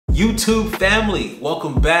YouTube family,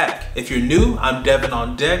 welcome back. If you're new, I'm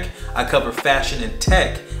DevanOnDeck. I cover fashion and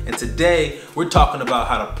tech, and today we're talking about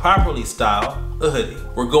how to properly style a hoodie.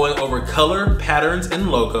 We're going over color, patterns,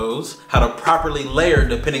 and logos, how to properly layer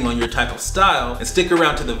depending on your type of style, and stick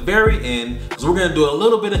around to the very end because we're gonna do a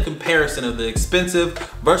little bit of comparison of the expensive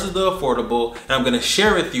versus the affordable, and I'm gonna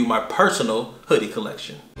share with you my personal hoodie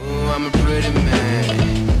collection. Ooh, I'm a pretty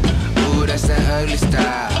man. Ooh, that's that ugly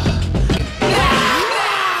style.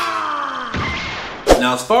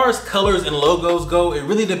 Now, as far as colors and logos go, it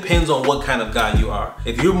really depends on what kind of guy you are.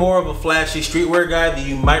 If you're more of a flashy streetwear guy, then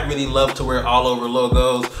you might really love to wear all over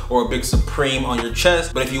logos or a big Supreme on your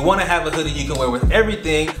chest. But if you want to have a hoodie you can wear with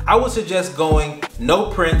everything, I would suggest going no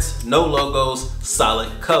prints, no logos, solid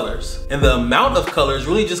colors. And the amount of colors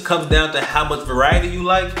really just comes down to how much variety you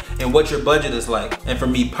like and what your budget is like. And for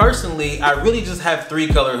me personally, I really just have 3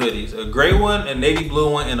 color hoodies: a gray one, a navy blue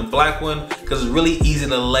one, and a black one, because it's really easy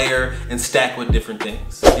to layer and stack with different things.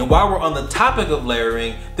 And while we're on the topic of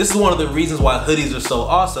layering, this is one of the reasons why hoodies are so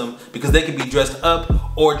awesome, because they can be dressed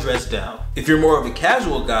up or dressed down. If you're more of a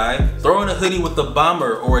casual guy, throw in a hoodie with a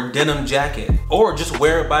bomber or a denim jacket, or just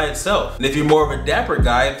wear it by itself. And if you're more of a dapper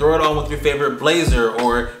guy, throw it on with your favorite blazer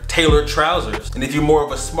or tailored trousers. And if you're more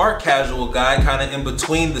of a smart casual guy, kind of in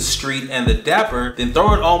between the street and the dapper, then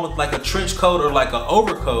throw it on with like a trench coat or like an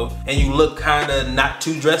overcoat, and you look kind of not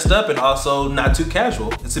too dressed up and also not too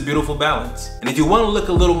casual. It's a beautiful balance. And if you want to look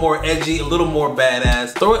a little more edgy, a little more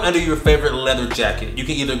badass, throw it under your favorite leather jacket. You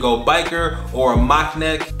can either go biker or a mock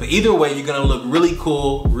neck, but either way, you're gonna look really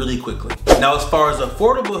cool really quickly. Now, as far as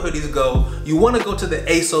affordable hoodies go, you want to go to the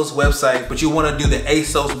ASOS website, but you want to do the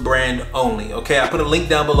ASOS brand only, okay? I put a link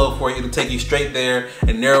down below for you to take you straight there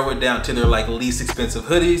and narrow it down to their like least expensive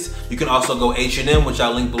hoodies. You can also go H&M, which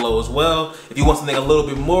I'll link below as well. If you want something a little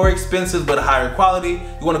bit more expensive but higher quality,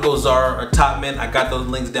 you want to go Zara or Topman. I got those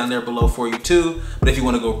links down there below for you too. But if you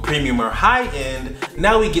want to go premium or high end,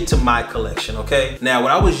 now we get to my collection, okay? Now,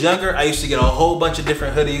 when I was younger, I used to get a whole bunch of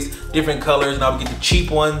different hoodies, different colors, and I would get the cheap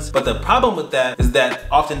ones. But the problem with that is that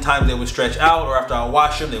oftentimes they would stretch out, or after I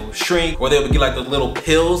wash them, they would shrink, or they would get like those little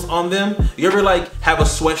pills on them. You ever like have a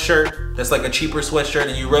sweatshirt that's like a cheaper sweatshirt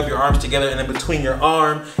and you rub your arms together, and in between your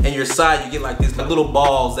arm and your side you get like these little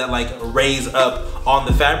balls that like raise up on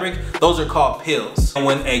the fabric? Those are called pills. And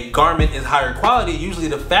when a garment is higher quality, usually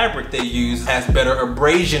the fabric they use has better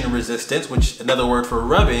abrasion resistance, which is another word for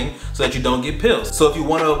rubbing, so that you don't get pills. So if you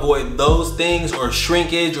want to avoid those things, or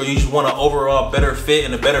shrinkage, or you just want an overall better fit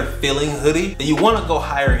and a better feeling hoodie, then you want to go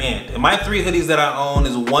higher end. And my 3 hoodies that I own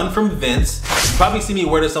is one from Vince. You probably see me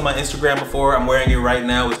wear this on my Instagram before. I'm wearing it right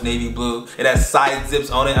now. It's navy blue. It has side zips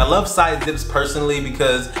on it. I love side zips personally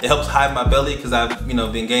because it helps hide my belly, because I've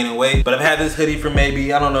been gaining weight. But I've had this hoodie for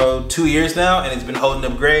maybe, I don't know, 2 years now, and it's been holding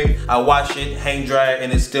up great. I wash it, hang dry it,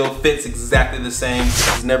 and it still fits exactly the same.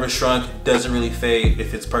 It's never shrunk, doesn't really fade, it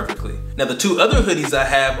fits perfectly. Now, the 2 other hoodies I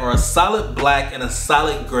have are a solid black and a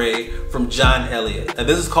solid gray from John Elliott. Now,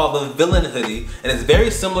 this is called the Villain hoodie, and it's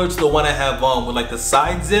very similar to the one I have on with like the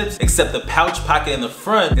side zips, except the pouch pocket in the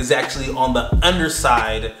front is actually on the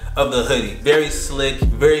underside of the hoodie. Very slick,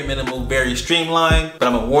 very minimal, very streamlined. But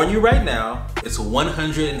I'm gonna warn you right now, it's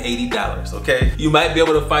 $180, okay? You might be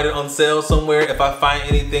able to find it on sale somewhere. If I find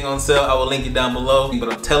anything on sale, I will link it down below.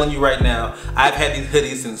 But I'm telling you right now, I've had these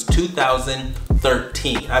hoodies since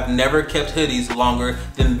 2013. I've never kept hoodies longer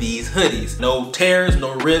than these hoodies. No tears,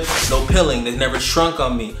 no rips, no pilling. They've never shrunk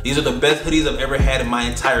on me. These are the best hoodies I've ever had in my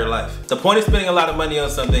entire life. The point is spending a lot of money on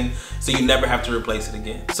something so you never have to replace it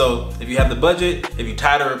again. So if you have the budget, if you're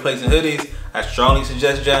tired of replacing hoodies, I strongly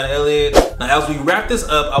suggest John Elliott. Now, as we wrap this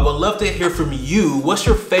up, I would love to hear from you. What's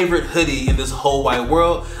your favorite hoodie in this whole wide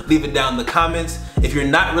world? Leave it down in the comments. If you're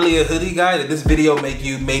not really a hoodie guy, did this video make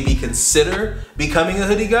you maybe consider becoming a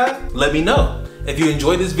hoodie guy? Let me know. If you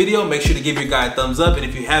enjoyed this video, make sure to give your guy a thumbs up. And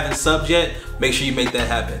if you haven't subbed yet, make sure you make that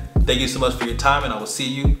happen. Thank you so much for your time, and I will see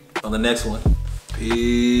you on the next one.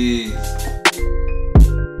 Peace.